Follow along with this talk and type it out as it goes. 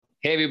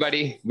Hey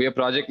everybody, we are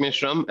Project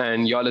Mishram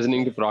and you're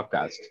listening to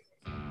Procast.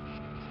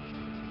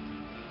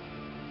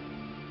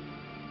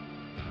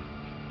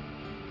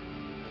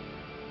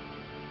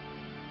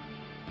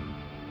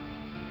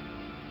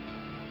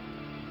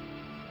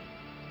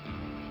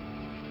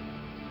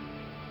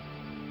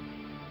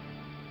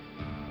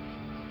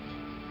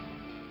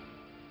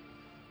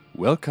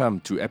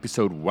 Welcome to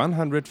episode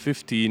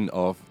 115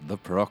 of the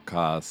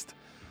Procast.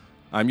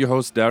 I'm your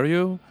host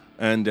Dario,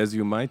 and as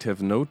you might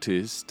have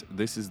noticed,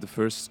 this is the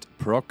first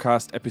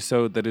Procast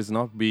episode that is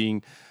not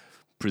being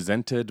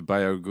presented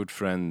by our good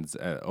friends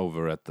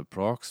over at the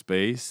Proc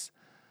Space.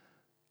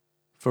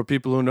 For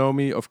people who know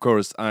me, of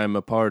course, I'm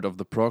a part of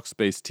the Proc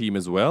Space team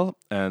as well,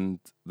 and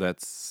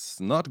that's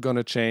not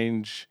gonna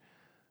change.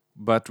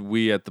 But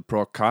we at the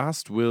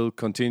Procast will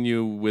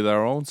continue with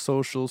our own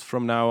socials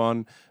from now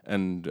on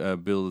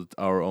and build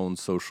our own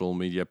social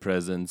media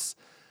presence.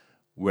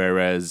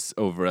 Whereas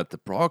over at the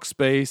Proc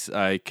Space,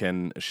 I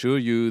can assure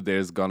you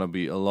there's gonna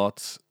be a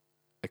lot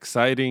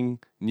exciting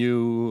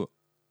new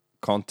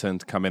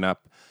content coming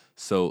up.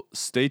 So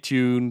stay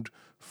tuned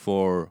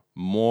for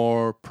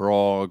more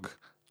prog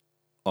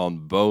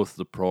on both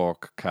the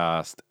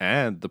Procast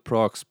and the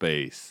Proc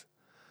Space.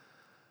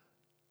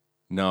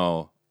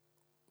 Now,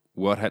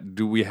 what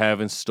do we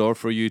have in store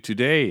for you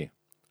today?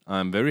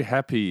 I'm very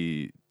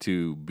happy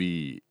to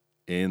be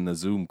in a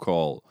Zoom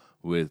call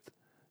with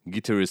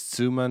guitarist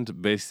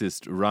Sumant,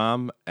 bassist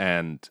Ram,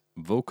 and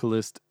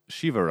vocalist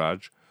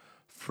Shivaraj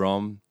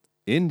from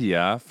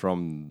India,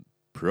 from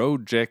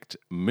Project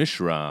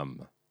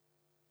Mishram.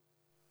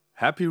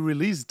 Happy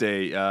release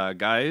day,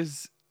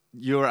 guys.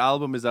 Your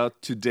album is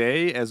out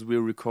today as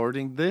we're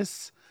recording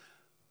this.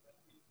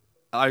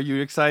 Are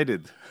you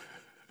excited?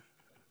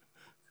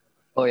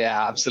 Oh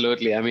yeah,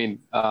 absolutely. I mean,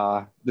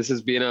 this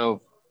has been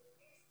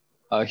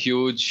a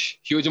huge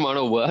amount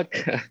of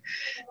work,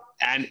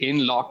 and in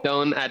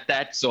lockdown at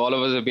that. So all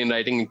of us have been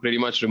writing pretty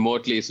much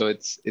remotely. So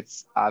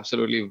it's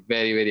absolutely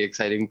very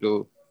exciting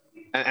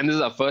and this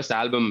is our first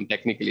album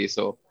technically.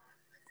 So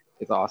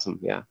it's awesome.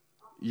 Yeah.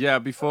 Yeah,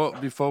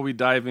 before we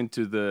dive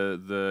into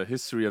the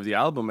history of the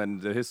album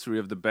and the history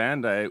of the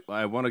band,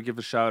 I want to give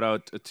a shout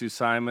out to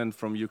Simon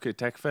from UK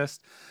Tech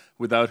Fest,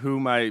 without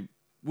whom I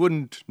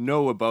wouldn't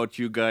know about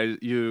you guys,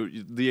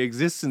 the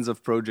existence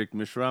of Project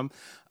Mishram.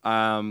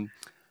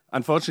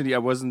 Unfortunately, I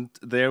wasn't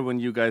there when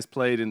you guys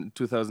played in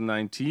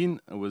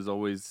 2019. It was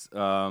always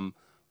on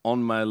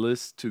my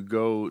list to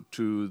go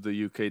to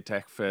the UK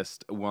Tech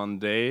Fest one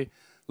day.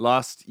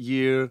 Last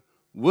year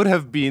would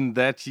have been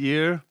that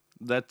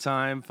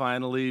time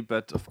finally,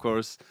 but of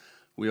course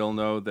we all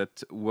know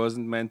that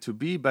wasn't meant to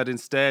be. But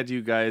instead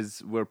you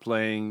guys were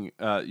playing,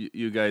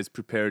 you guys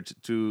prepared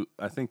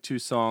I think two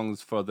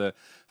songs for the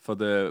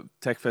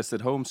TechFest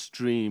at Home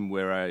stream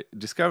where I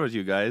discovered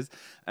you guys,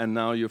 and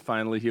now you're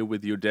finally here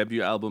with your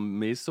debut album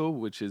Meso,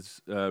 which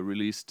is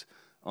released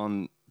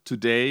on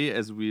today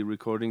as we're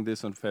recording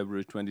this on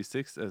February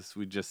 26th, as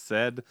we just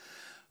said.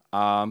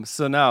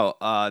 So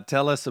now,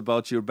 tell us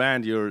about your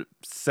band. You're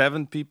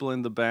 7 people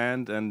in the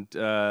band, and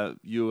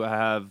you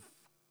have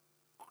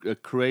a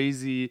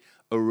crazy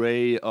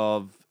array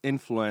of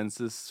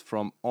influences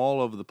from all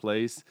over the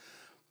place.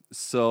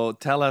 So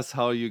tell us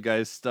how you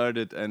guys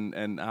started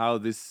and how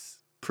this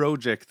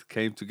project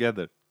came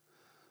together.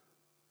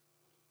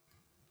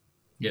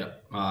 Yeah,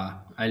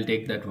 I'll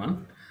take that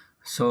one.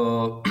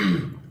 So,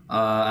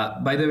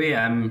 by the way,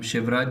 I'm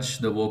Shivraj,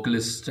 the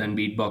vocalist and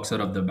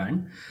beatboxer of the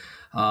band.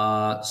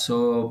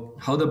 So,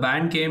 how the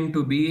band came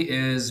to be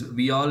is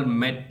we all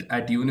met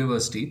at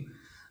university.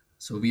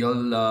 So,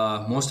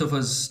 most of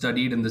us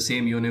studied in the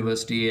same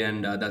university,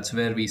 and that's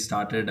where we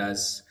started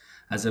as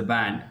a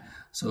band.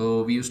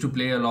 So, we used to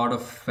play a lot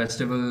of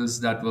festivals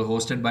that were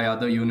hosted by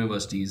other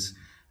universities.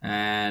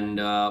 And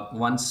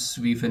once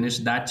we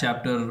finished that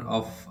chapter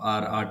of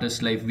our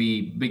artist life,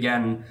 we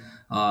began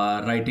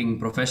writing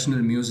professional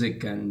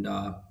music, and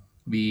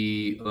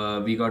we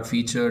got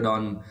featured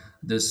on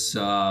this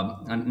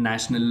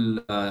national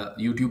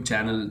YouTube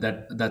channel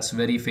that's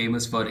very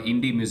famous for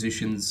indie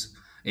musicians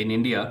in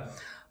India.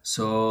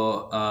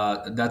 So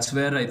that's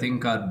where I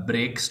think our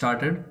break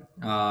started,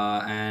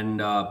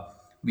 and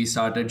we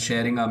started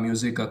sharing our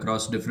music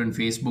across different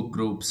Facebook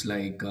groups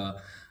like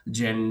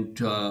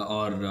Gent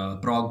or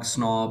Prog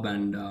Snob,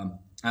 and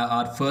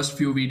our first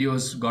few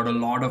videos got a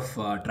lot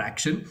of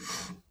traction,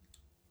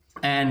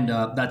 and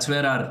that's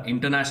where our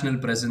international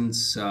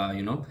presence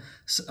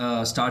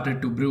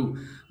started to brew.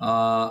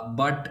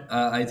 But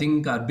I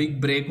think our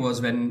big break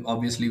was when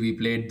obviously we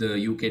played the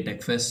UK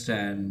Tech Fest,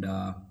 and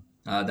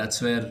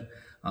that's where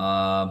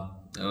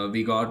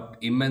we got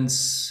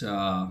immense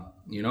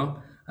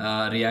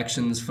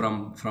reactions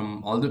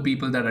from all the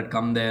people that had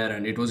come there,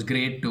 and it was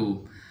great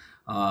to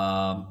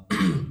uh,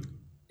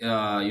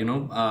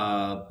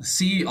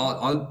 see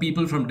all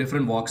people from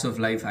different walks of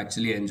life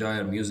actually enjoy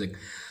our music.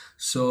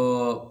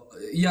 So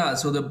yeah,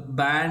 so the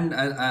band,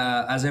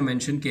 as I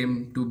mentioned,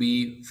 came to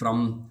be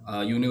from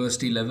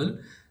university level,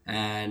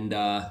 and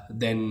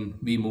then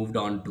we moved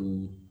on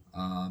to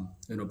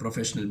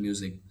professional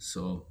music.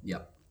 So yeah.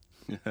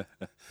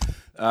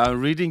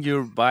 Reading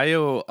your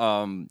bio,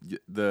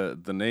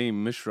 the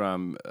name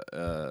Mishram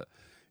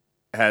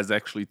has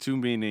actually two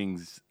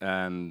meanings,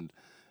 and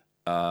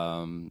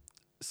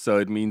so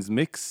it means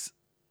mix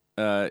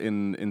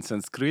in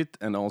Sanskrit,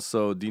 and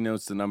also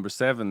denotes the number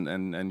seven.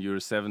 And you're a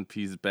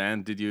 7-piece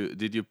band. Did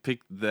you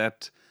pick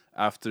that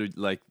after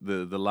like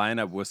the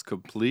lineup was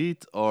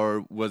complete,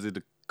 or was it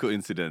a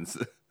coincidence?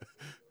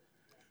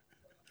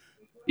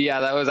 Yeah,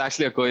 that was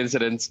actually a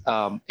coincidence.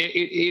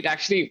 It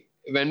actually,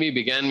 when we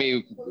began,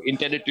 we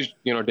intended to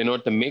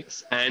denote the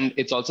mix, and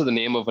it's also the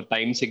name of a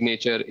time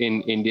signature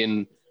in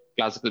Indian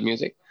classical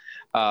music.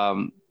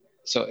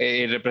 So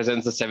it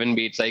represents the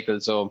 7-beat cycle.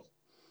 So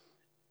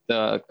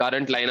the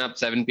current lineup,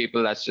 7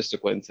 people, that's just a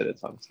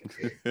coincidence,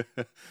 honestly.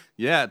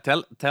 Yeah,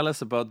 tell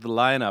us about the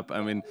lineup.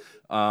 I mean,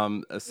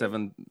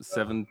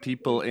 seven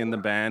people in the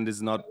band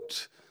is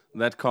not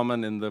that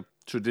common in the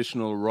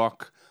traditional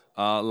rock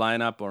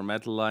lineup or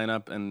metal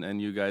lineup,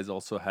 and you guys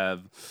also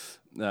have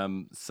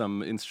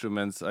some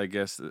instruments, I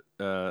guess,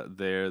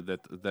 there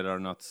that are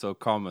not so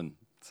common.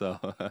 So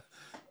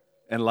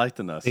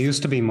enlighten us. There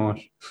used to be more.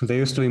 There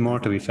used to be more,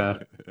 to be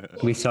fair.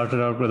 We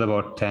started out with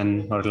about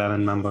 10 or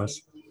 11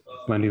 members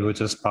when we were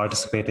just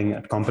participating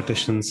at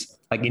competitions,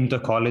 like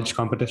inter-college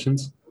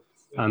competitions.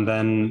 And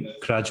then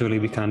gradually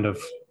we kind of,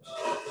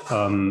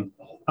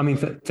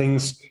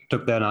 things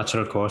took their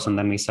natural course, and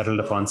then we settled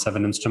upon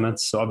 7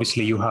 instruments. So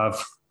obviously you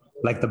have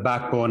like the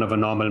backbone of a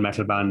normal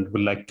metal band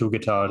with like 2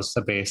 guitars,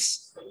 a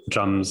bass,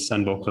 drums,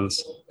 and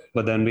vocals.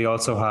 But then we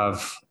also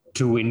have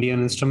 2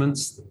 Indian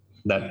instruments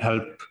that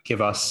help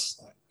give us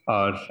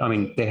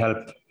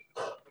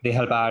they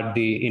help add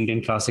the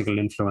Indian classical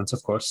influence,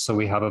 of course. So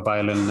we have a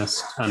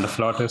violinist and a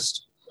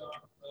flautist.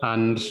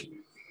 And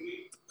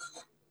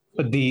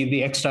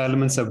the extra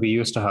elements that we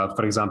used to have,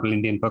 for example,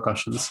 Indian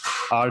percussions.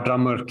 Our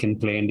drummer can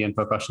play Indian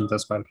percussions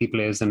as well. He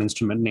plays an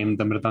instrument named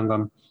the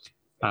mridangam.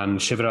 And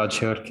Shivraj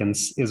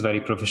Hirkins is very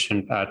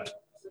proficient at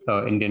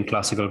Indian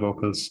classical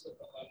vocals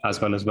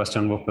as well as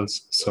Western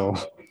vocals. So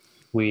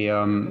we,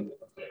 to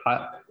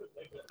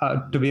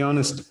be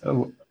honest,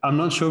 I'm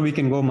not sure we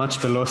can go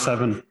much below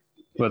 7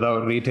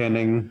 without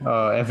retaining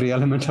every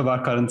element of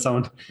our current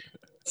sound.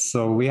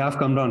 So we have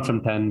come down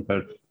from 10,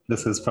 but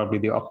this is probably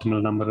the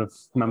optimal number of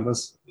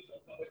members.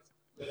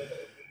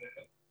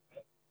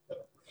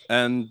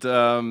 And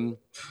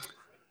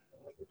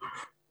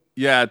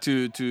yeah,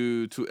 to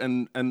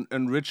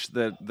enrich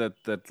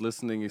that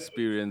listening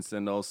experience,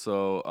 and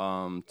also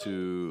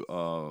to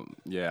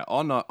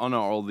honor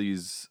all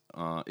these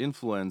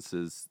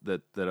influences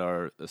that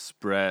are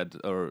spread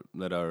or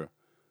that are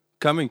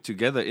coming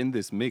together in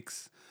this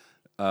mix,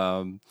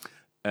 and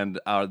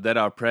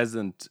are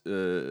present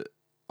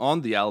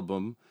on the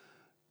album.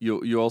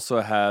 You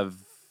also have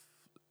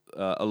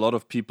a lot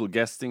of people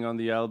guesting on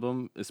the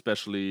album,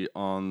 especially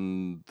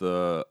on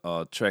the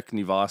track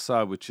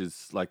Nivasa, which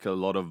is like a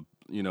lot of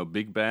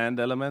big band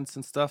elements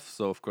and stuff.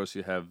 So of course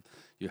you have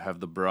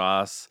the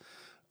brass,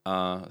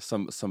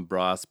 some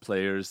brass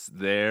players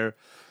there.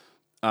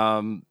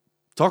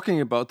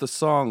 Talking about the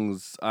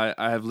songs, I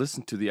have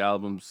listened to the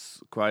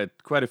albums quite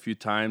a few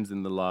times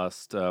in the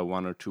last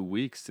 1 or 2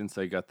 weeks since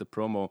I got the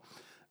promo,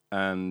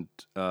 and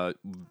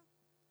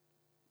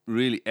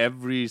really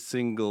every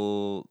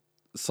single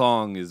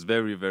song is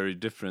very, very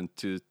different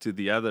to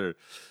the other.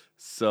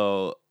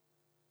 So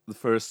the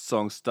first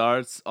song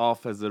starts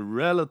off as a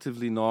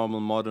relatively normal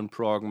modern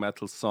prog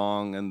metal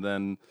song, and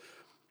then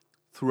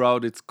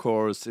throughout its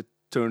course it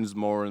turns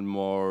more and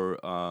more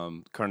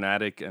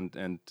Carnatic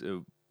and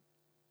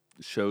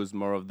shows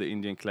more of the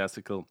Indian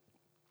classical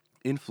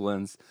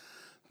influence.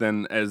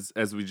 Then as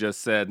we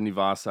just said,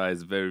 Nivasa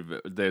is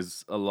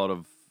there's a lot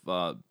of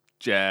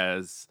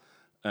jazz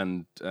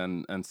and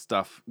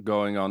stuff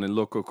going on. In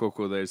Loco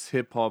Coco there's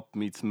hip hop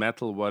meets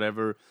metal,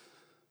 whatever.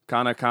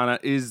 Kana Kana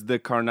is the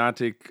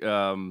Carnatic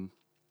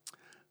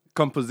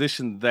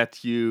composition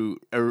that you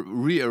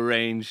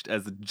rearranged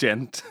as a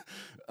gent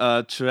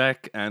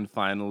track, and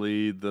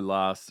finally the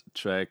last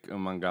track,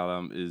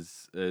 Mangalam,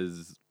 is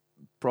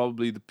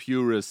probably the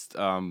purest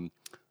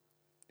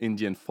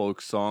Indian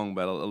folk song,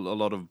 but a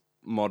lot of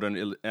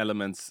modern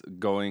elements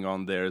going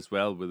on there as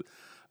well. With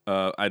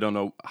I don't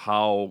know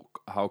how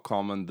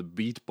common the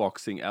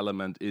beatboxing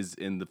element is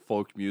in the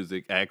folk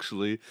music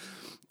actually.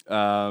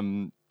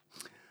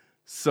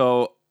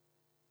 So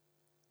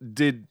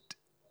did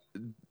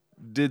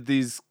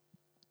these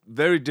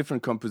very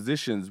different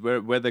compositions,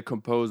 were they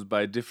composed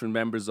by different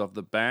members of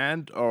the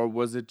band, or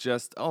was it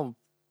just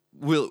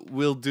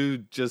we'll do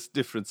just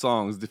different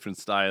songs, different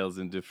styles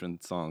in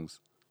different songs?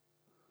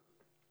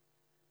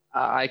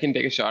 I can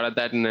take a shot at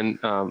that, and then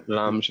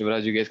Ram,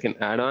 Shivraj, you guys can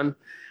add on.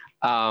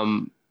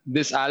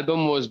 This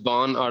album was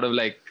born out of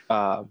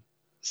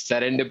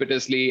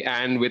serendipitously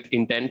and with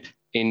intent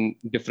in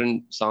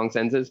different song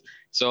senses.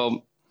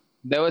 So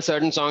there were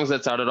certain songs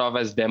that started off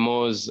as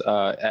demos,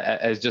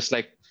 as just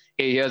like,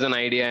 hey, here's an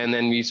idea, and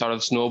then we sort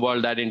of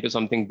snowballed that into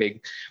something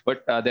big.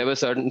 But there were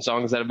certain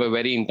songs that were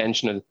very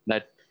intentional,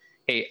 that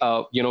hey,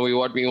 we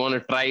want to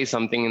try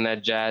something in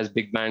that jazz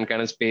big band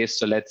kind of space.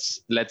 So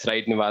let's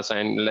write Nivasa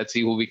and let's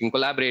see who we can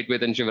collaborate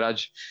with. And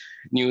Shivraj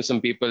knew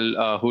some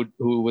people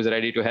who was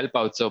ready to help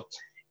out. So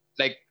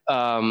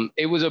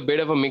it was a bit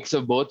of a mix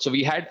of both. So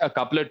we had a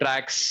couple of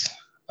tracks,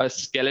 a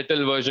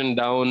skeletal version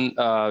down,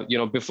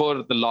 before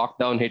the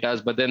lockdown hit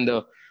us. But then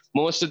the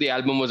most of the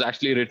album was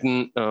actually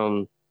written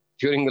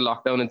during the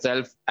lockdown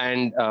itself,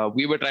 and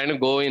we were trying to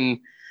go in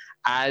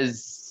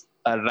as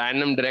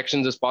random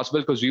directions as possible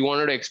because we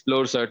wanted to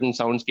explore certain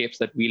soundscapes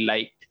that we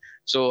liked.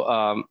 So,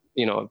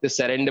 the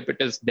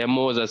serendipitous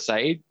demos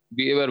aside,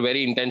 we were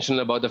very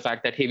intentional about the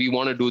fact that, hey, we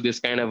want to do this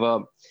kind of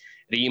a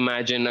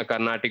reimagine a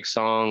Carnatic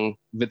song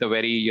with a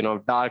very,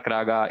 dark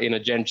raga in a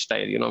gent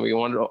style. We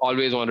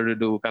always wanted to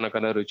do Kana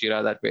Kana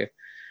Ruchira that way.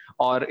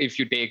 Or if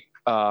you take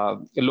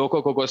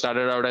Loco Coco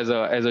started out as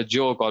a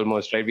joke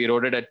almost, right? We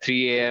wrote it at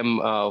 3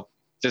 a.m.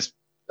 Just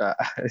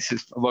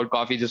just about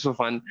coffee, just for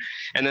fun,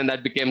 and then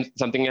that became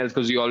something else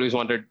because we always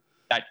wanted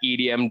that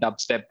EDM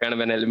dubstep kind of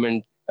an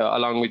element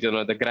along with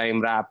the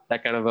grime rap,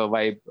 that kind of a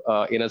vibe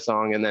in a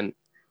song, and then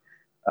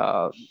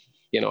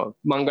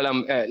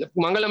Mangalam.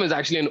 Mangalam is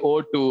actually an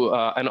ode to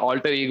an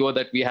alter ego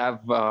that we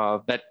have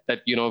that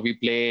we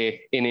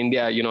play in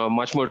India. A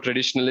much more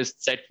traditionalist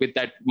set with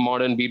that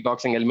modern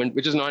beatboxing element,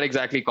 which is not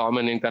exactly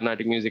common in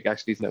Carnatic music.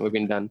 Actually, it's never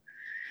been done.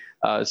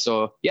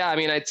 So yeah, I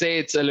mean, I'd say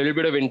it's a little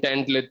bit of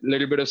intent,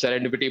 little bit of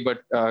serendipity,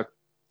 but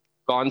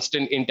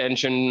constant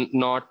intention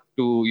not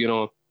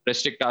to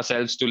restrict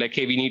ourselves to like,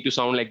 hey, we need to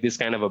sound like this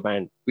kind of a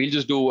band. We'll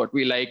just do what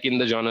we like in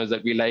the genres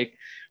that we like,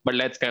 but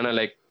let's kind of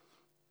like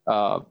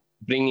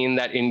bring in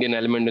that Indian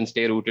element and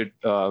stay rooted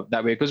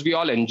that way, because we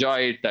all enjoy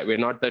it that way.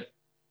 Not that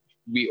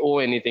we owe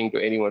anything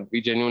to anyone.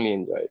 We genuinely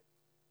enjoy it.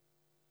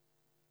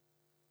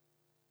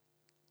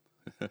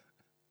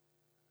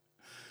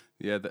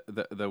 Yeah,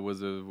 that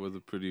was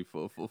a pretty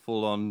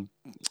full on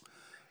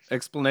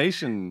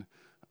explanation,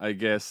 I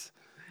guess.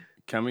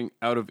 Coming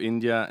out of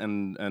India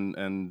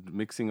and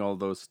mixing all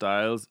those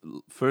styles,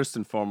 first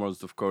and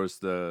foremost, of course,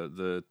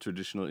 the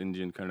traditional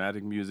Indian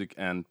Carnatic music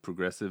and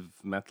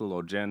progressive metal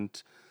or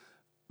gent,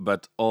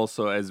 but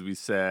also, as we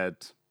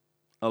said,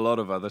 a lot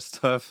of other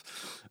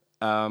stuff.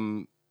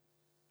 Do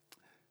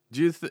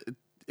you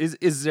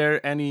is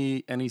there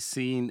any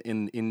scene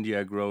in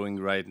India growing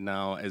right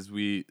now? As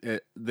we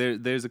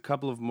there's a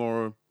couple of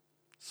more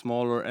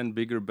smaller and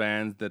bigger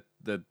bands that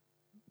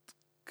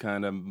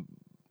kind of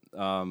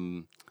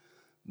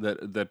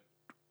that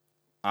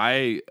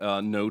I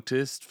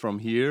noticed from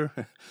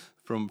here,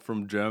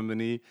 from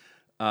Germany.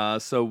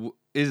 So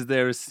is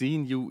there a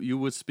scene you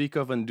would speak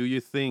of, and do you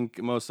think,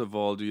 most of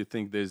all,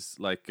 there's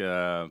like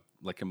a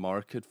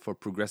market for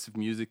progressive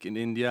music in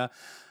India?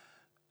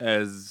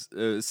 As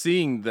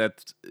seeing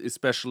that,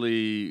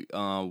 especially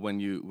when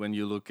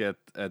you look at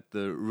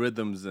the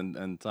rhythms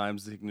and time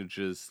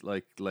signatures,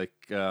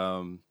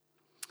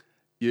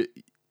 you,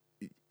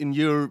 in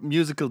your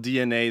musical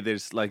DNA,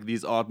 there's like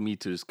these odd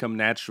meters come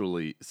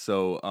naturally.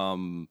 So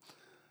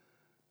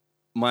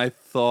my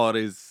thought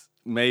is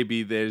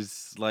maybe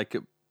there's like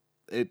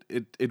it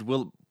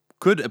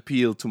could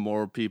appeal to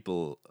more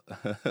people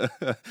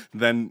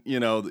than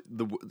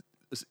the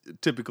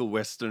typical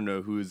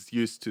Westerner who is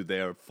used to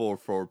their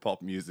 4/4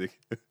 pop music.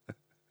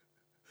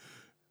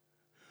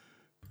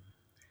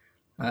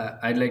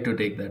 I'd like to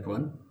take that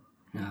one,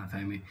 if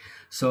I may.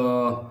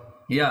 So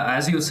yeah,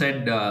 as you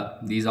said,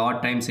 these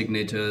odd time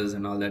signatures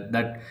and all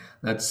that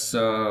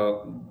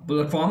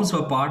forms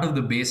a part of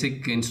the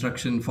basic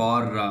instruction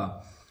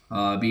for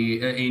the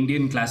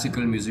Indian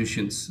classical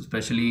musicians,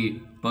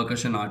 especially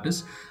percussion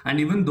artists, and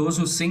even those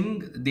who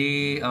sing.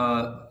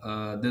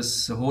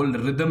 This whole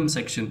rhythm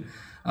section,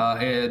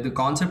 the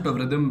concept of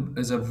rhythm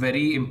is a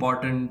very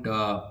important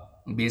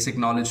basic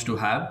knowledge to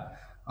have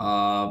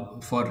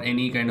for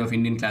any kind of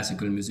Indian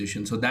classical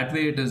musician. So that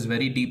way, it is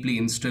very deeply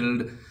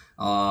instilled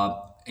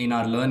in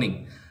our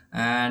learning.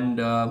 And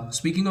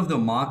speaking of the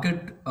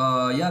market,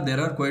 yeah, there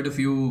are quite a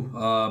few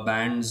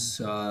bands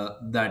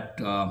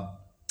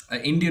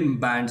Indian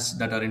bands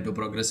that are into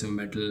progressive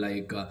metal,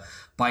 like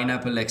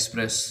Pineapple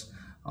Express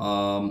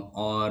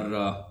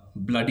or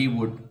Bloody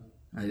Wood.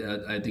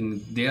 I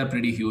think they are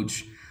pretty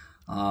huge.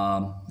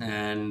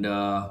 And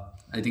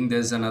I think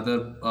there's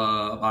another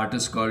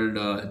artist called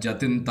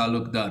Jatin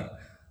Talukdar.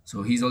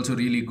 So he's also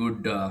really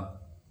good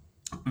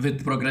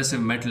with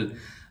progressive metal.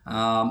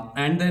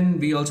 And then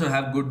we also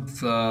have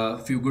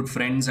few good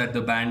friends at the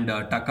band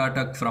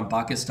Takatak from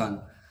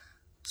Pakistan.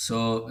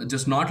 So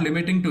just not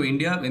limiting to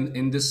India,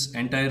 in this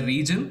entire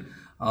region,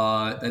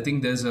 I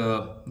think there's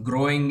a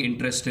growing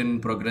interest in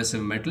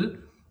progressive metal.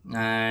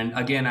 And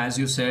again, as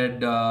you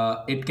said,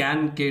 it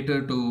can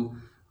cater to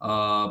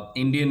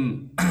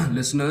Indian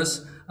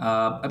listeners.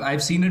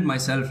 I've seen it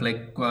myself,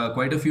 like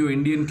quite a few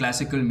Indian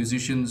classical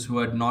musicians who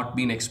had not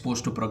been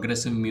exposed to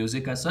progressive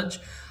music as such.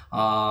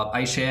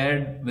 I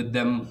shared with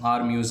them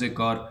our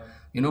music or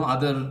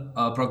other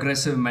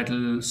progressive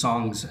metal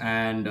songs,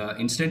 and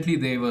instantly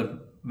they were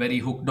very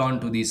hooked on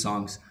to these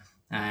songs.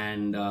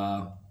 And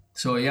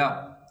so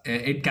yeah,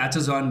 it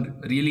catches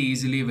on really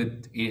easily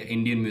with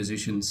Indian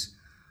musicians,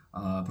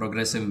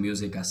 progressive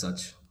music as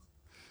such.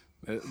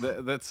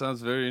 That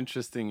sounds very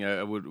interesting.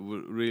 I would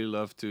really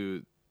love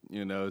to,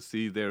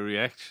 see their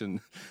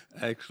reaction,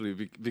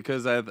 actually,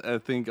 because I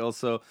think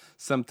also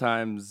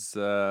sometimes,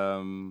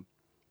 the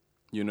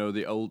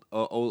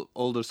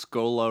older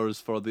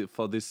scholars for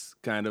this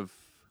kind of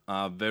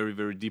very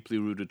very deeply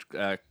rooted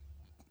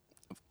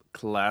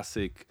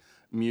classic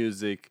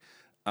music,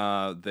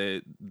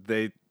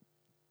 they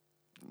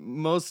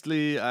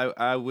mostly,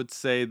 I would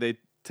say, they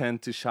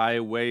tend to shy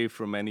away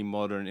from any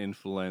modern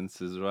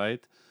influences,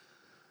 right?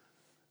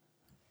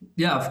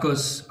 Yeah, of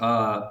course.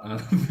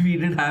 We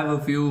did have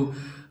a few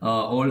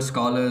old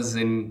scholars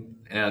in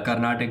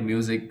Carnatic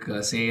music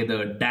say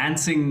the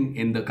dancing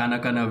in the Kana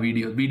Kana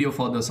video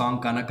for the song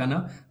Kana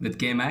Kana with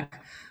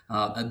K-Mac.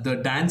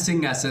 The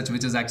dancing as such,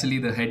 which is actually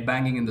the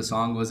headbanging in the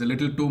song, was a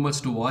little too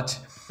much to watch.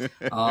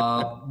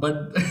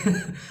 But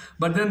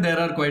but then there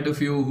are quite a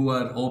few who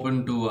are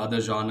open to other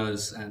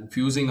genres and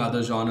fusing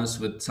other genres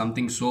with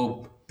something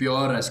so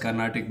pure as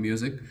Carnatic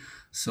music.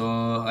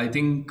 So I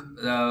think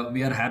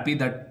we are happy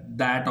that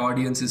that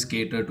audience is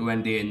catered to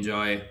and they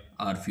enjoy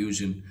our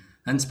fusion.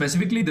 And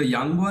specifically the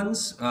young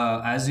ones,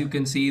 as you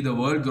can see, the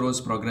world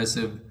grows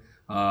progressive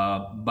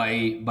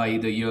by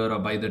the year or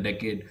by the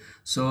decade.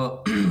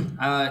 So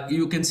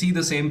you can see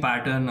the same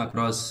pattern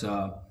across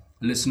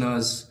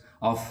listeners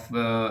of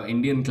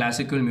Indian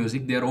classical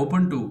music. They are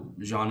open to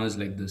genres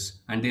like this,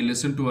 and they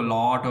listen to a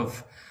lot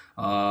of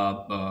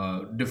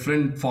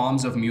different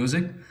forms of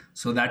music.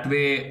 So that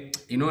way,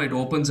 it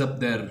opens up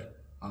their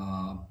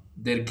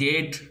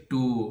gate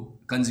to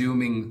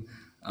consuming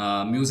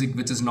music,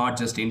 which is not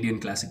just Indian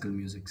classical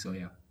music. So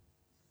yeah.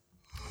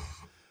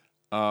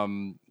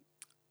 Um,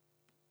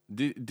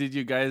 did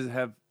you guys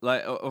have,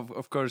 like,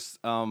 of course,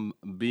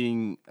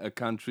 being a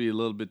country a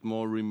little bit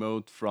more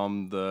remote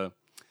from the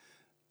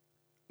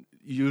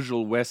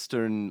usual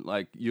Western,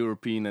 like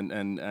European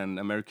and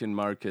American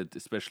market,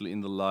 especially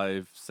in the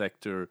live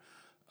sector,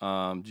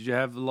 did you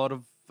have a lot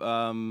of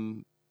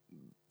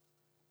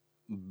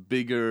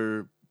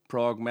bigger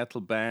prog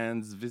metal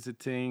bands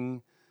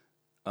visiting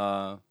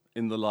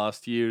in the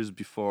last years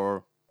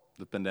before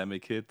the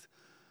pandemic hit?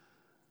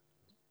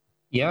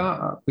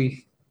 Yeah,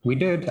 we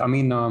did. I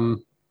mean,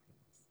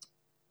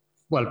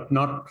 well,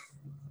 not.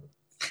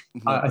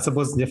 I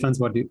suppose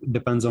depends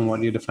on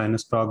what you define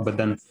as prog, but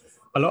then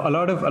a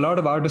lot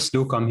of artists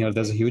do come here.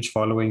 There's a huge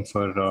following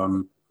for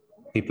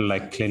people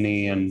like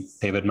Clini and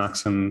David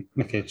Maxim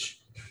Mikic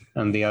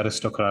and the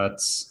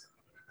Aristocrats.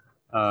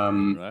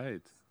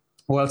 Right.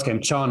 Who else came?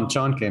 Chan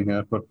came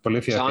here.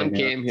 Polyphia Sean came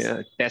here. came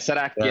here.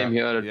 Tesseract Yeah. came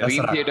here. Yeah.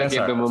 Dream Theater came to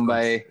Tesseract, of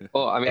Mumbai. course.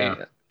 Oh, I mean,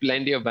 Yeah.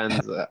 plenty of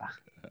bands.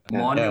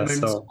 Monuments,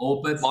 so-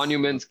 Opeth.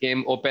 Monuments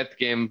came. Opeth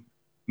came.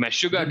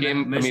 Meshuggah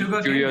came. Meshuggah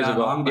a few came, years yeah,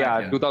 ago. long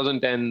back, yeah.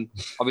 2010.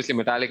 Obviously,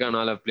 Metallica and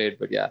all have played,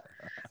 but yeah.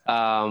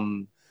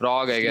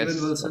 Prog, I guess.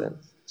 Steven Wilson.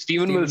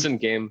 Steven Wilson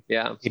came.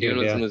 Yeah, He Steven did,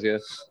 Wilson yeah. was here.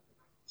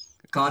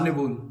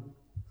 Carnival.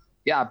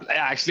 Yeah,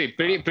 actually,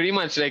 pretty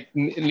much like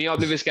Neo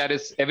Oblivious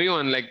Caris,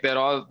 everyone, like they've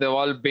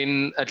all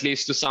been at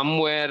least to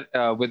somewhere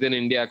within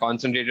India,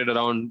 concentrated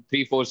around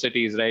 3-4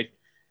 cities, right?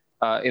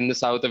 In the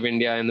south of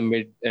India, in the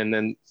mid, and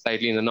then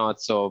slightly in the north.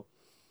 So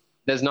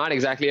there's not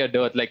exactly a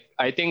dearth. Like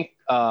I think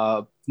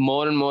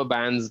more and more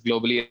bands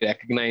globally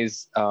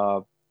recognize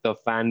the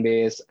fan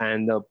base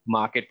and the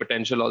market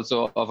potential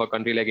also of a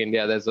country like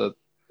India. There's a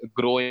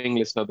growing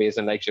listener base,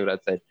 and like Shivraj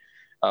said,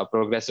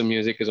 progressive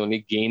music is only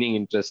gaining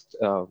interest.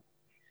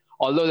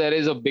 Although there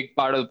is a big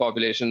part of the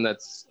population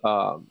that's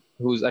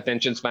whose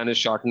attention span is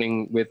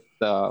shortening, with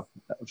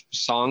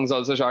songs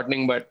also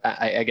shortening, but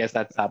I guess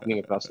that's happening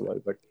across the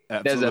world. But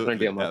there's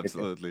definitely a market.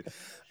 Absolutely.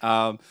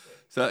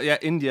 So yeah,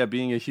 India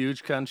being a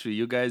huge country,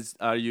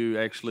 are you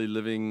actually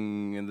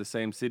living in the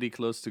same city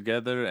close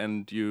together,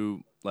 and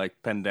you,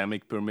 like,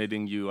 pandemic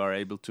permitting, you are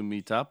able to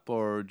meet up,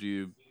 or do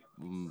you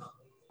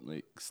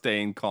like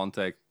stay in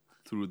contact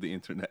through the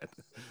internet?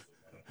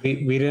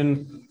 We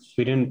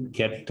didn't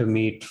get to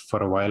meet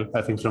for a while.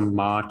 I think from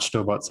March to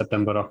about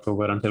September,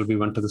 October, until we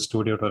went to the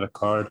studio to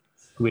record,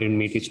 we didn't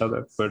meet each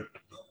other. But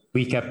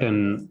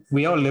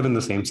we all live in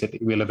the same city.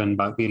 We live in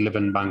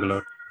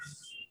Bangalore.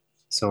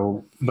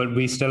 So, but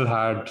we still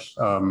had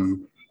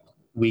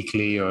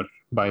weekly or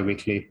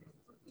bi-weekly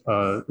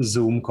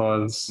Zoom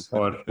calls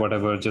or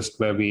whatever, just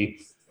where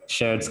we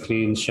shared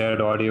screens, shared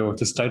audio,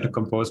 just tried to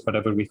compose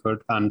whatever we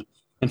could. And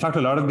in fact,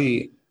 a lot of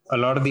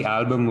the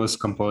album was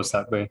composed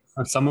that way.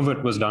 And some of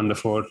it was done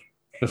before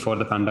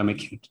the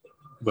pandemic hit,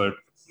 but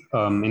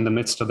in the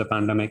midst of the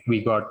pandemic,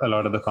 we got a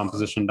lot of the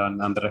composition done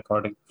and the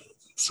recording.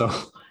 So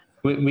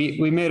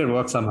we made it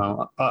work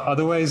somehow.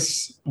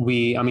 Otherwise,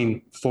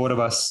 four of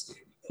us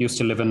used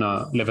to live in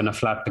a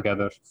flat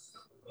together.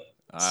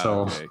 So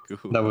okay,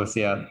 cool. that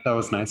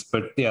was nice.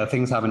 But yeah,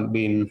 things haven't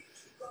been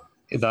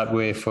that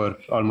way for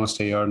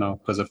almost a year now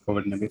because of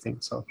COVID and everything.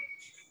 So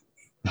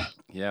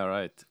yeah,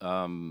 right.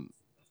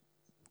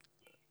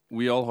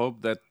 We all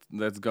hope that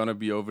that's gonna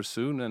be over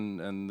soon,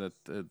 and that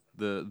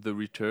the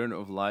return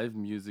of live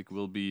music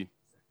will be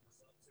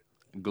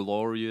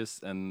glorious,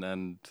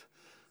 and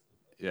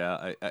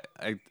yeah,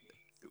 I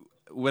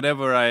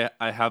whenever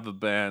I have a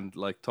band,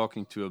 like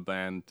talking to a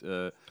band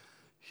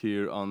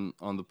here on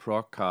the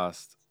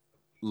podcast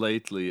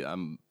lately,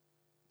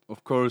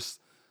 of course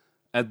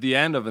at the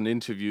end of an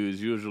interview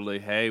is usually,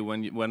 hey,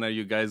 when are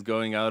you guys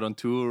going out on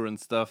tour and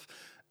stuff,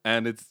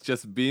 and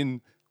it's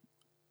been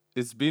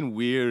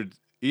weird,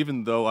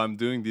 even though I'm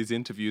doing these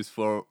interviews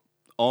for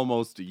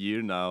almost a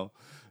year now,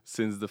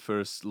 since the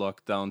first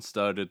lockdown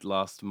started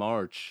last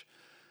March.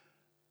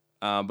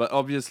 But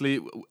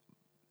obviously,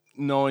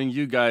 knowing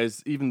you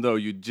guys, even though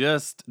you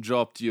just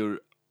dropped your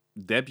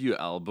debut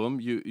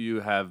album,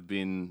 you have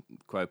been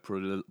quite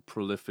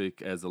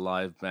prolific as a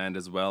live band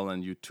as well,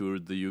 and you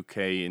toured the UK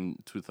in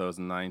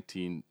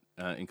 2019,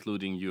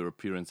 including your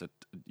appearance at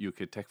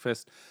UK Tech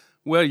Fest,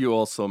 where you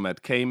also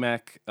met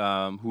K-Mac,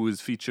 who is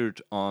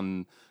featured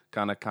on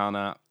Kana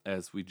Kana,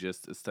 as we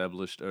just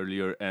established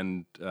earlier,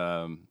 and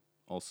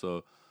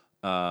also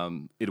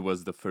it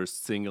was the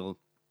first single.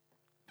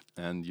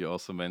 And you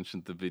also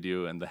mentioned the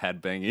video and the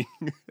headbanging.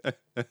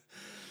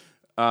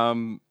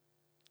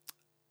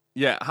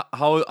 Yeah,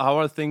 how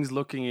are things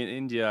looking in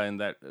India in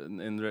that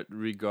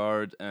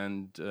regard?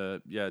 And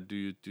yeah,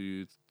 do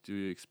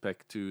you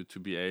expect to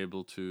be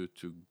able to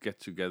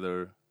get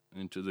together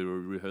into the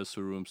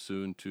rehearsal room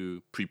soon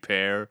to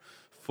prepare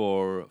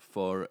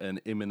for an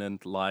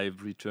imminent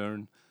live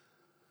return?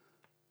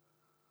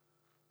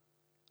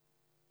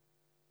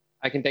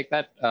 I can take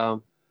that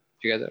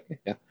together.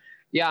 Yeah.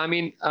 Yeah, I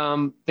mean,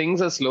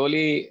 things are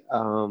slowly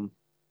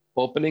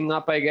opening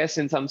up, I guess,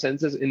 in some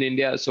senses in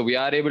India. So we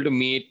are able to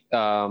meet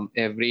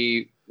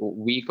every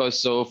week or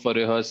so for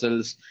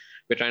rehearsals.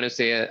 We're trying to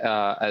stay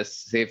as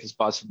safe as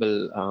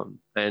possible.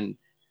 And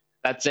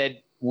that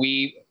said,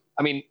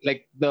 I mean,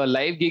 like the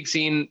live gig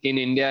scene in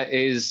India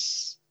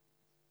is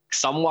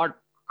somewhat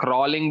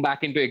crawling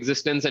back into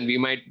existence, and we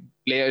might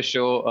play a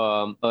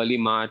show early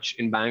March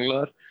in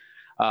Bangalore.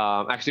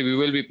 Actually, we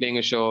will be playing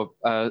a show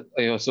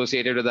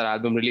associated with our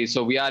album release.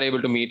 So we are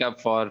able to meet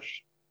up for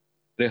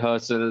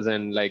rehearsals,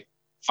 and like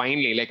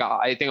finally, like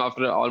I think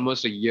after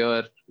almost a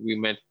year, we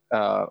met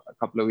a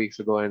couple of weeks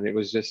ago, and it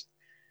was just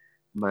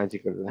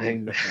magical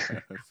and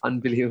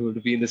unbelievable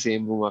to be in the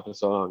same room after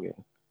so long. Yeah,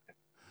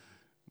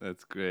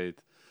 that's great.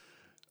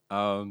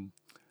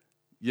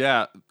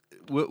 Yeah,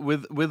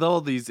 with all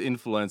these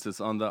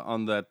influences on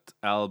that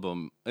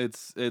album,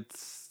 it's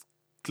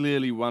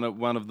clearly one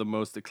of the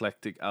most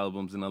eclectic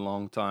albums in a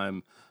long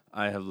time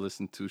I have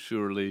listened to,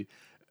 surely.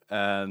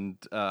 And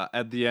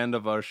at the end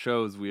of our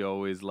shows, we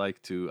always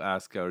like to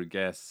ask our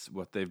guests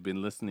what they've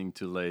been listening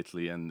to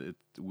lately, and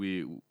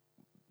we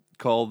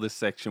call this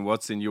section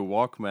 "What's in Your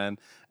Walkman,"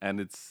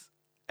 and it's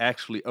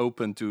actually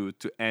open to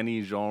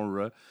any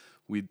genre.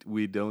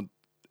 We don't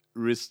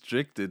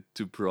restrict it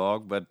to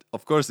prog, but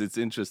of course it's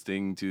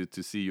interesting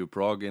to see your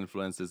prog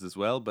influences as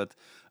well. But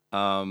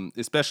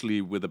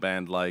especially with a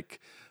band like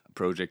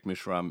Project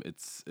Mishram,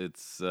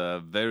 it's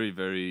very,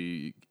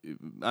 very.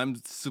 I'm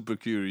super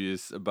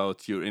curious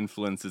about your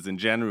influences in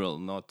general,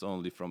 not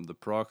only from the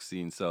prog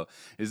scene. So,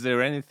 is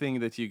there anything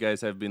that you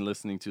guys have been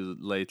listening to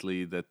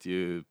lately that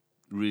you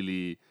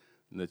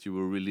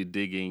were really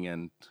digging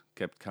and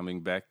kept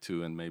coming back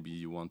to, and maybe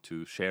you want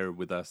to share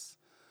with us?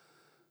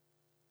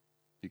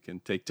 You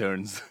can take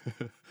turns.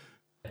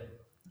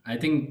 I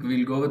think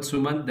we'll go with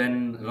Sumant,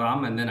 then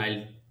Ram, and then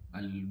I'll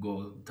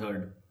go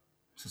third.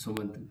 So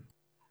Sumant.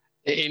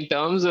 in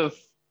terms of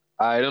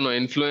I don't know,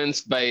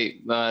 influenced by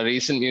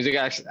recent music,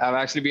 I've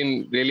actually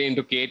been really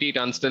into Katie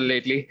Tunstall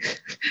lately.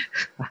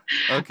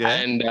 Okay.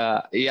 And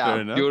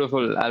yeah,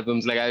 beautiful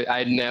albums. Like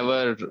I'd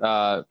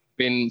never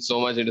been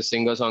so much into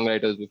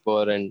singer-songwriters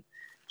before, and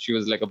she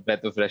was like a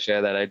breath of fresh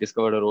air that I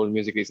discovered her old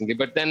music recently.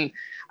 But then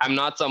I'm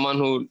not someone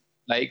who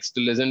likes to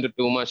listen to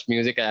too much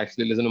music. I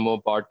actually listen to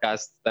more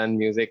podcasts than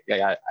music.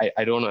 Like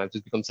I don't know. I've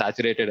just become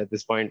saturated at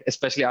this point,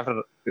 especially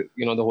after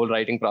the whole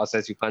writing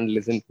process. You can't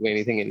listen to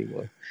anything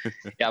anymore.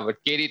 Yeah, but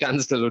Katie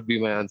Tunstall would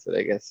be my answer,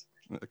 I guess.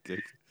 Okay.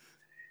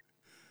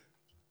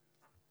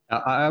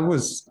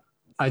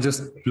 I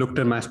just looked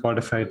at my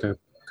Spotify to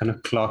kind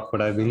of clock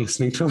what I've been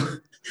listening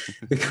to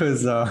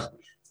because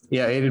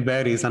yeah, it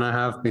varies, and I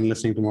have been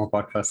listening to more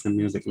podcasts and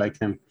music like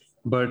him.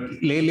 But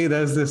lately,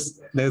 there's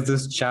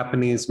this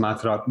Japanese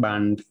math rock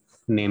band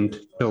named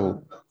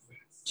Toe,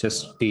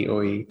 just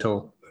Toe,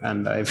 Toe,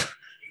 and I've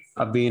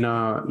been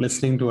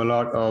listening to a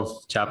lot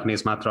of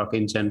Japanese math rock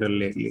in general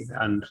lately,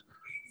 and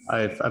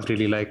I've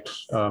really liked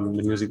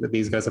the music that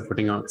these guys are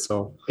putting out.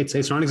 So it's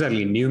not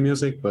exactly new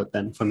music, but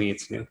then for me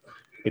it's new.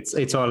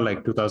 It's all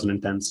like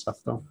 2010 stuff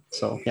though.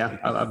 So yeah,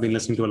 I've been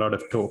listening to a lot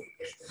of Toe.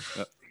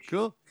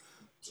 Cool.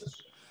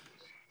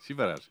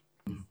 Shivaraj.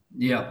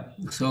 Yeah.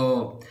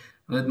 So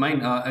with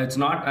mine, it's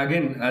not,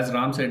 again, as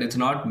Ram said, it's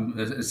not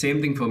same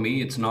thing for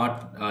me. It's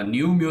not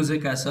new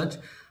music as such,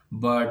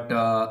 but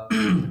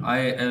when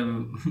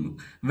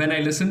I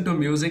listen to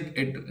music,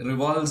 it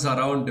revolves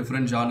around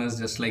different genres,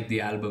 just like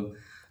the album.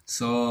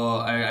 So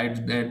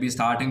I'd be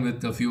starting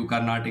with a few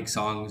Carnatic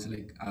songs,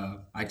 like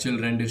actual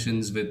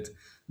renditions with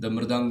the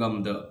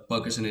mridangam, the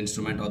percussion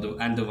instrument,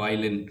 and the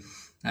violin,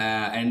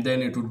 and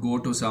then it would go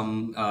to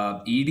some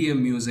EDM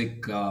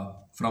music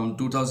from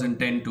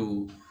 2010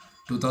 to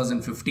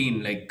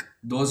 2015. Like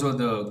those were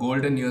the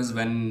golden years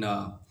when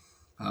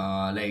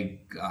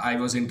like I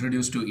was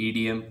introduced to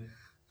EDM.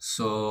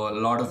 So a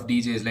lot of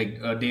DJs like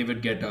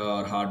David Guetta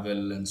or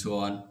Hardwell and so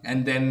on,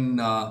 and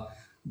then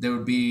there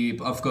would be,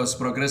 of course,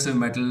 progressive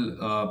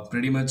metal.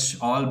 Pretty much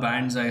all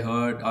bands I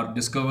heard or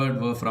discovered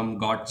were from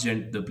Got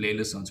Gent, the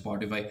playlist on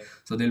Spotify.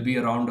 So there'll be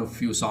around a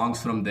few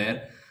songs from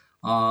there.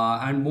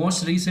 And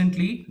most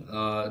recently,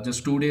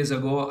 just 2 days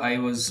ago, I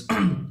was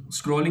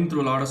scrolling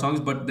through a lot of songs,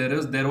 but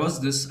there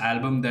was this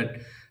album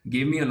that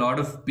gave me a lot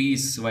of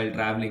peace while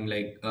traveling.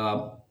 Like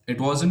it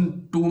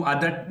wasn't too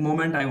at that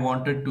moment. I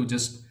wanted to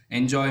just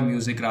enjoy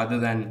music rather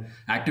than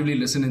actively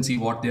listen and see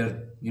what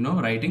they're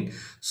writing.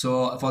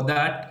 So for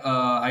that,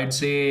 I'd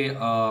say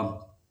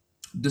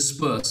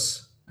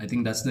Disperse. I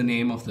think that's the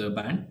name of the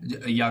band.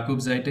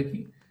 Jakub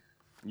Zaiteki.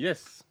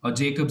 Yes. Or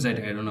Jacob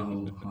Zaiteki. I don't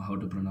know how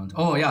to pronounce.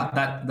 Oh yeah,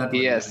 that one.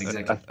 Yes,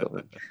 Exactly. that's the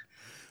one.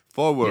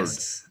 Forward.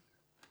 Yes.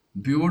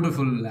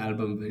 Beautiful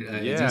album.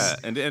 Yeah,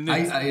 and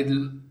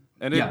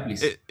yeah,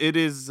 please. It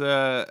is.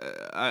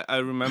 I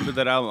remember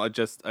that album. I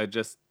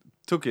just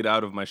took it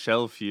out of my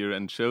shelf here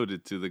and showed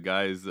it to the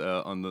guys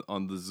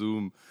on the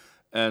Zoom,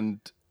 and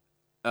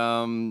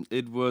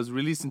it was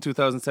released in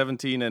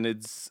 2017, and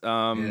it's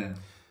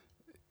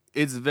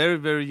very,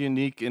 very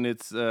unique in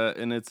its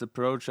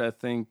approach. I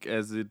think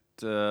as it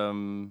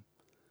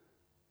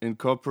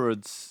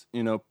incorporates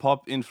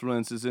pop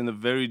influences in a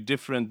very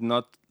different,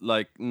 not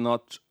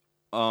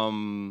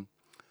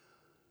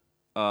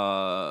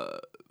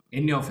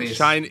in your face,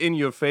 shine in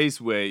your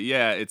face way.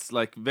 Yeah, it's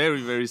like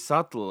very, very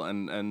subtle,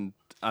 and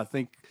I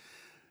think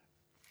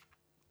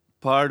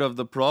part of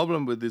the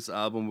problem with this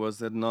album was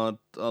that not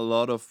a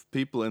lot of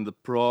people in the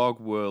prog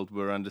world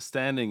were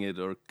understanding it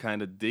or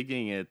kind of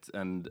digging it,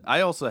 and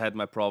I also had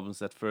my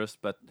problems at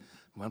first, but at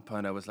one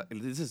point I was like,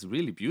 this is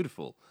really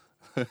beautiful.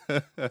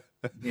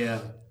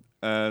 Yeah.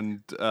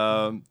 And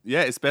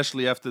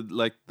especially after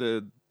like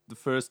the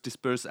first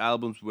Disperse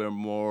albums were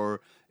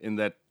more in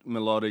that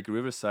melodic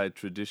Riverside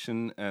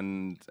tradition,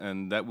 and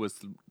that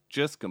was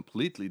just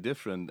completely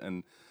different.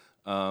 And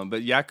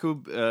but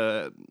Jakub,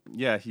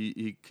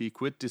 he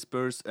quit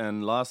Disperse,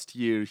 and last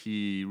year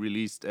he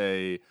released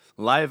a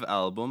live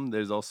album.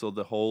 There's also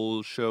the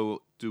whole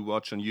show to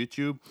watch on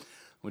YouTube,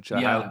 which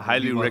I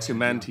highly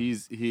recommend.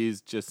 He's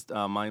just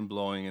mind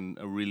blowing, and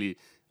really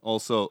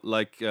also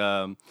like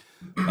Ram,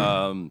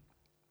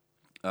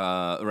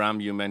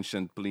 you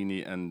mentioned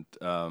Plini and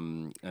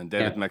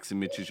David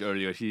Maximicic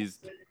earlier. He's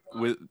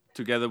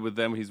together with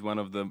them. He's one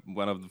of the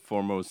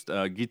foremost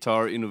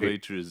guitar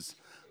innovators,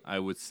 I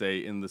would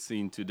say, in the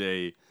scene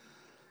today.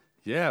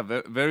 Yeah,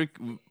 very,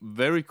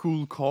 very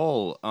cool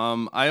call.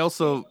 I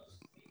also,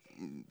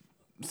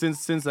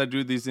 since I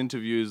do these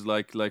interviews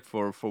like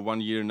for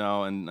 1 year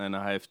now, and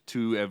I have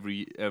 2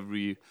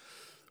 every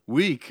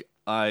week,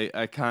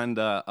 I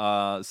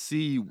kinda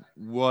see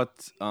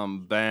what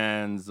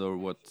bands or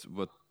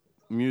what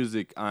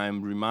music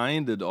I'm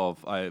reminded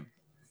of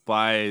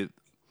by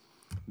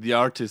the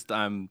artist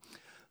I'm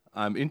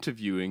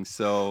interviewing.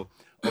 So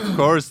of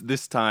course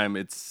this time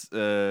it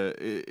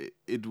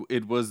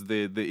was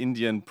the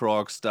Indian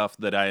prog stuff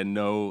that I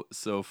know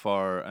so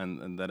far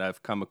and that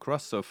I've come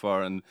across so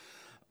far. And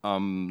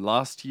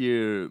last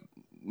year,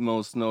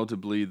 most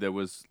notably, there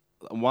was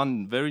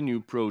one very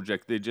new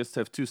project. They just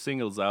have 2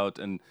 singles out,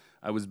 and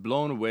I was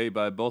blown away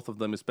by both of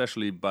them,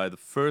 especially by the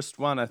first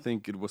one. I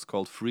think it was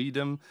called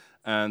Freedom,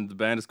 and the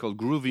band is called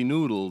Groovy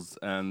Noodles,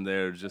 and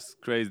they're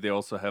just crazy. They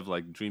also have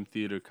like Dream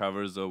Theater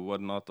covers or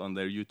whatnot on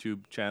their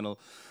YouTube channel.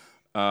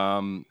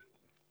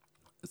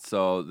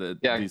 So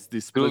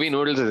these Groovy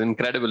Noodles is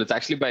incredible. It's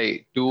actually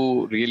by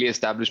 2 really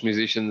established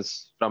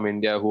musicians from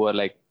India who are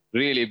like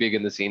really big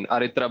in the scene.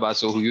 Aritra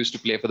Basu, who used to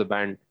play for the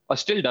band, or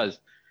still does,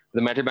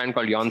 the metal band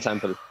called Yon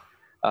Sample.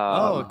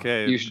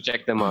 Okay. You should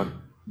check them out.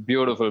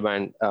 Beautiful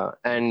band.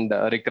 And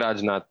Rick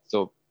Rajnath.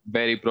 So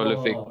very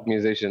prolific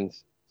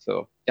musicians.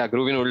 So yeah,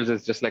 Groovy Noodles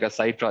is just like a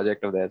side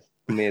project of theirs.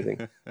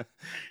 Amazing.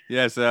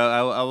 Yes,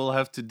 I will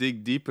have to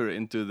dig deeper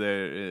into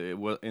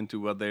into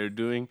what they're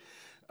doing.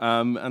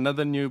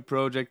 Another new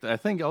project, I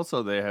think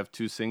also they have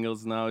 2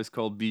 singles now, is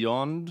called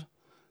Beyond.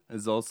 I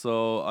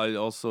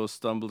also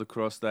stumbled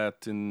across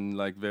that in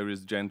like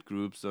various gent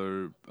groups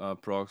or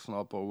prog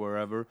snop or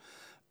wherever.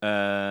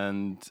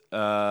 And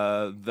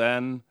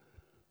then,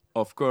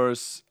 of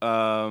course,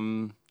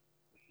 I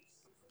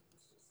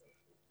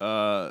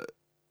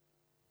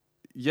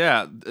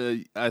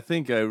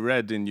think I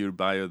read in your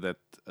bio that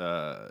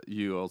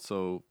you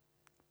also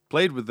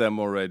played with them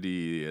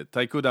already.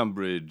 Taikudam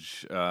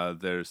Bridge,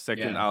 their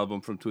second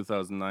album from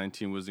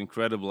 2019 was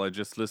incredible. I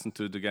just listened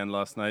to it again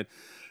last night.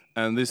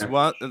 And this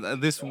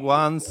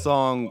one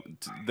song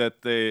that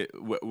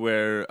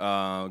where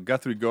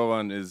Guthrie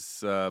Govan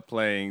is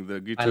playing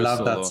the guitar I love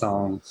solo. that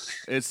song.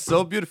 It's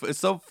so beautiful. It's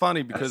so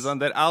funny because on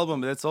that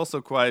album, that's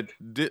also quite,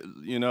 the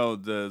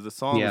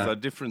songs are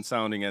different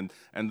sounding, and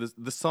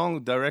the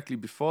song directly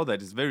before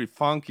that is very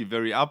funky,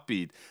 very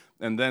upbeat.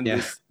 And then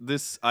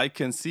this I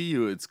Can See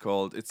You, it's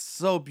called. It's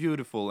so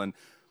beautiful, and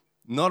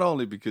not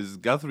only because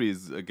Guthrie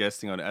is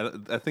guesting on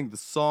it, I think the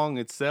song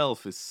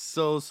itself is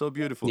so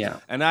beautiful.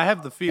 Yeah. And I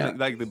have the feeling,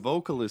 like the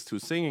vocalist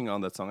who's singing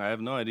on that song, I have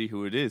no idea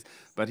who it is,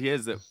 but he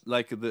has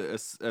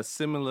a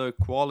similar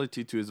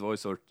quality to his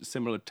voice, or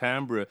similar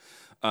timbre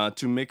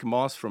to Mick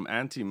Moss from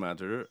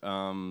Antimatter.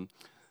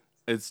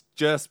 It's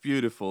just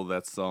beautiful,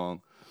 that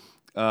song.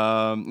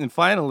 And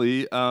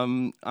finally,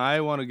 I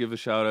want to give a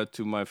shout out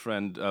to my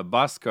friend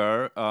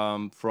Bhaskar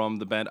from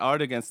the band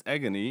Art Against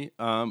Agony,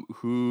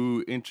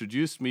 who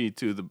introduced me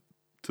to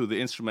the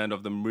instrument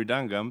of the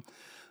mridangam.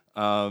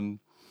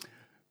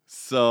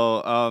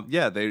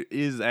 There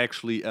is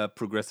actually a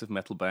progressive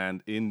metal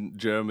band in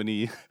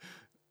Germany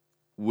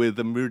with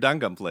a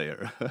mridangam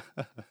player,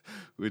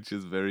 which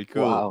is very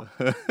cool.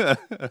 Wow.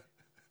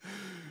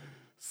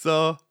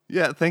 So,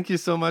 yeah, thank you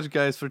so much,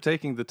 guys, for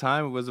taking the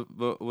time. It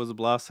was a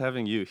blast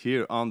having you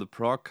here on the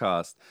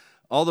Progcast.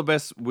 All the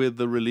best with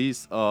the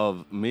release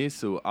of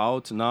Mesu,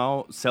 out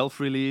now,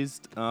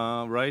 self-released,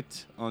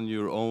 right, on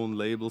your own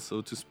label,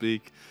 so to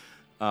speak.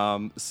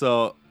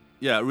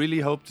 Really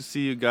hope to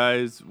see you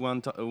guys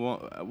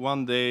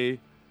one day,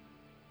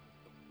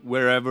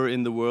 wherever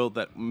in the world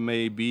that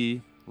may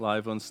be,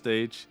 live on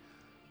stage.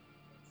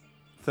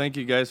 Thank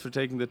you guys for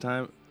taking the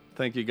time.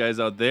 Thank you guys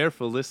out there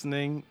for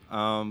listening.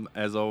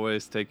 As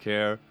always, take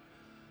care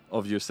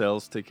of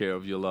yourselves, take care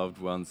of your loved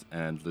ones,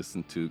 and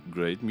listen to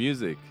great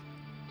music.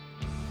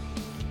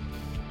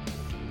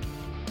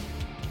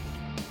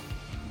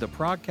 The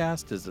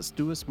Progcast is a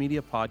Stuus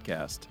Media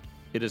podcast.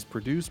 It is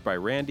produced by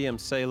Randy M.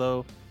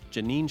 Salo,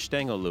 Janine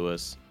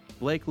Stengel-Lewis,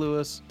 Blake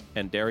Lewis,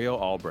 and Dario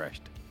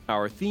Albrecht.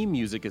 Our theme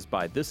music is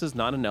by This Is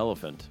Not an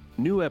Elephant.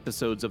 New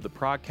episodes of the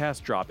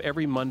Progcast drop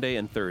every Monday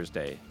and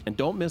Thursday. And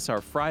don't miss our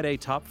Friday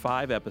Top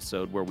 5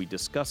 episode where we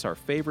discuss our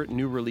favorite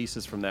new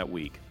releases from that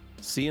week.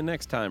 See you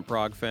next time,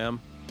 Prog fam.